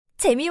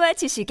재미와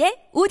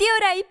지식의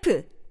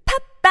오디오라이프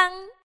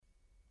팝빵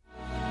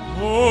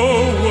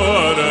Oh,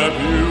 what a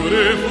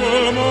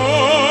beautiful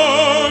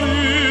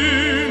morning.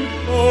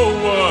 Oh,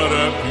 what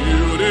a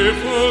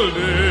beautiful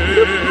day.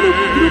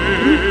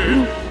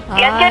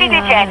 연결이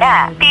되지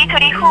않아 삐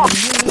소리 후.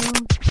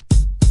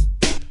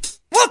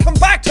 Welcome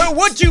back to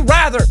Would You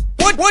Rather?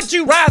 Would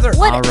you rather?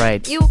 Would All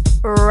right. you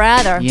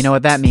rather? You know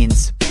what that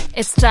means.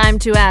 It's time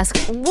to ask,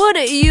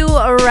 would you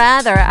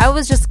rather? I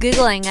was just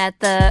giggling at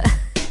the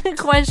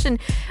question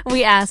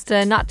we asked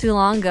not too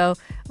long ago.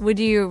 Would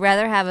you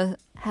rather have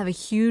a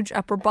huge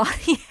upper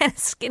body and a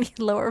skinny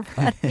lower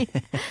body?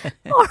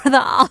 Or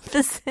the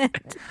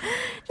opposite?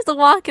 Just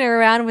walking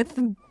around with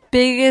the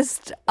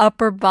biggest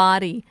upper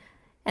body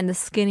and the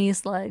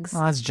skinniest legs.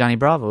 Well, that's Johnny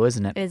Bravo,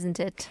 isn't it? Isn't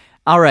it?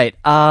 All right.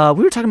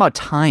 We were talking about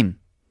time,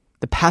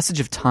 the passage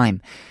of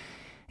time.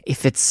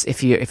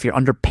 If you're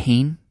under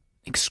pain,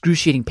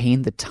 excruciating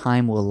pain, the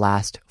time will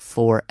last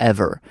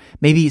forever.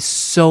 Maybe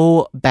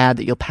so bad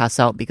that you'll pass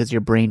out because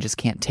your brain just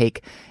can't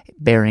take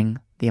bearing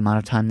the amount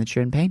of time that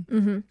you're in pain.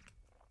 Mm-hmm.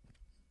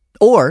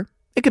 Or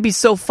it could be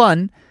so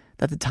fun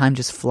that the time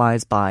just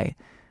flies by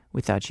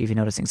without you even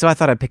noticing. So I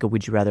thought I'd pick a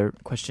would you rather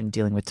question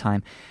dealing with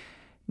time.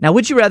 Now,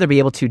 would you rather be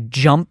able to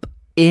jump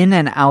in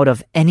and out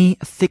of any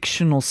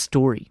fictional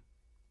story?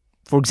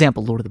 For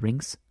example, Lord of the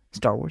Rings,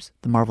 Star Wars,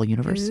 the Marvel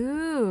Universe,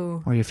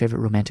 Ooh. or your favorite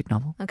romantic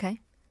novel. Okay.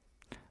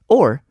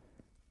 Or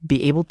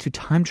be able to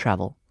time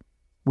travel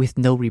with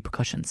no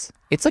repercussions.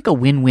 It's like a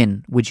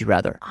win-win, would you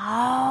rather?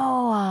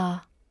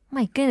 Oh,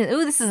 my goodness.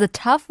 Ooh, this is a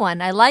tough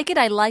one. I like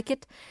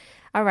it.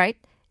 All right.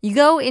 You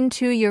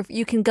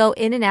can go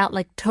in and out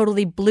like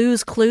totally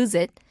Blue's Clues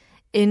it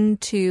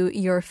into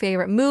your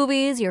favorite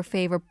movies, your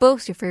favorite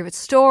books, your favorite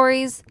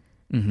stories.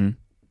 Mm-hmm.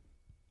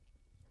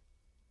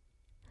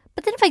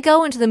 But then if I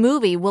go into the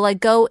movie, will I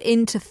go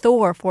into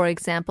Thor, for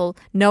example,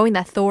 knowing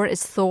that Thor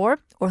is Thor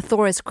or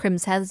Thor is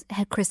Chris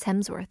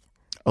Hemsworth?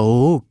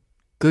 Oh,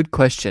 good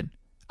question.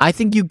 I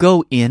think you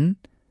go in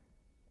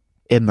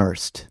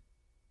immersed.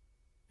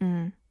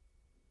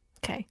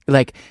 Okay.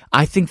 Like,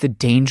 I think the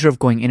danger of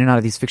going in and out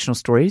of these fictional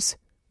stories,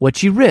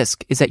 what you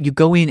risk is that you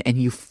go in and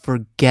you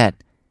forget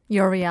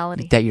Your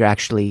reality. that you're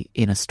actually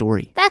in a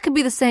story. That could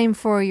be the same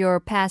for your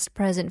past,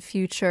 present,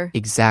 future,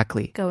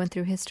 Exactly. going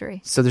through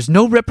history. So there's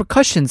no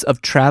repercussions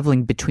of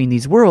traveling between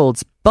these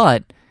worlds,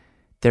 but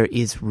there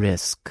is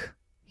risk.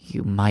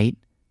 You might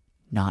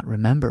not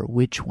remember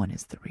which one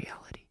is the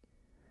reality.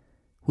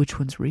 Which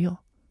one's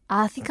real?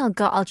 I think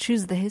I'll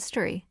choose the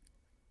history.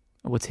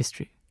 What's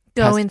history?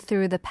 Going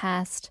through the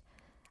past.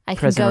 I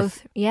can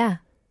Present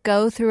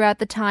go throughout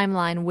the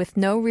timeline with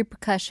no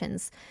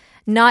repercussions.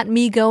 Not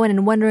me going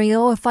and wondering,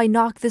 if I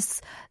knock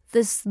this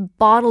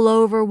bottle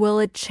over, will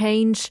it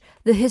change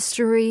the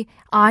history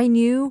I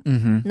knew?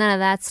 Mm-hmm. None of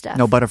that stuff.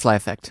 No butterfly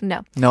effect.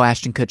 No. No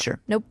Ashton Kutcher.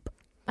 Nope.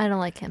 I don't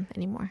like him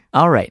anymore.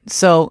 All right.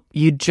 So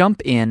you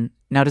jump in.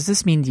 Now, does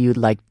this mean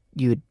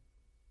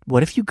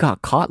what if you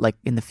got caught like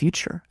in the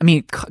future? I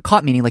mean,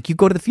 caught meaning like you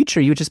go to the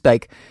future, you would just be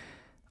like,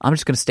 I'm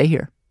just going to stay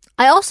here.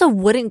 I also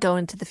wouldn't go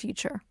into the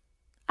future.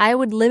 I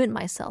would limit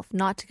myself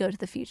not to go to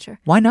the future.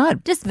 Why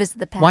not? Just visit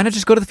the past. Why not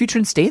just go to the future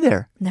and stay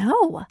there?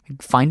 No.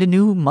 Find a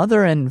new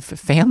mother and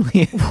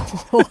family.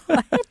 What?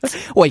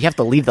 Well, you have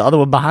to leave the other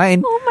one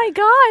behind. Oh my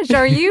gosh.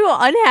 Are you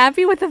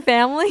unhappy with the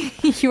family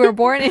you were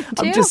born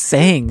into? I'm just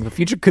saying, the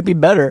future could be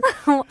better.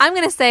 I'm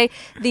going to say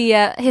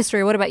the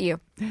history. What about you?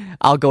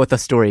 I'll go with the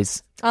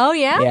stories. Oh,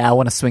 yeah? Yeah, I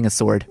want to swing a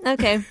sword.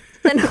 Okay.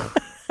 Then you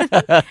could do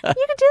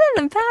that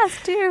in the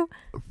past, too.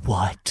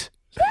 What?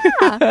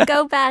 Yeah.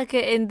 Go back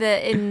in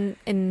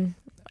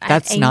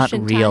That's not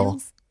ancient real.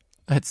 times.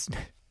 That's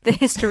The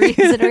history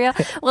isn't real.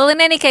 Well, in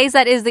any case,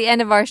 that is the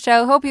end of our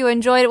show. Hope you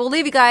enjoyed it. We'll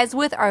leave you guys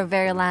with our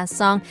very last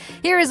song.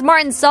 Here is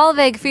Martin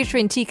Solveig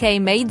featuring TK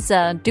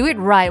Maidza. Do it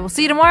right. We'll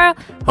see you tomorrow.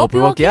 Hope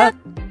we woke you up.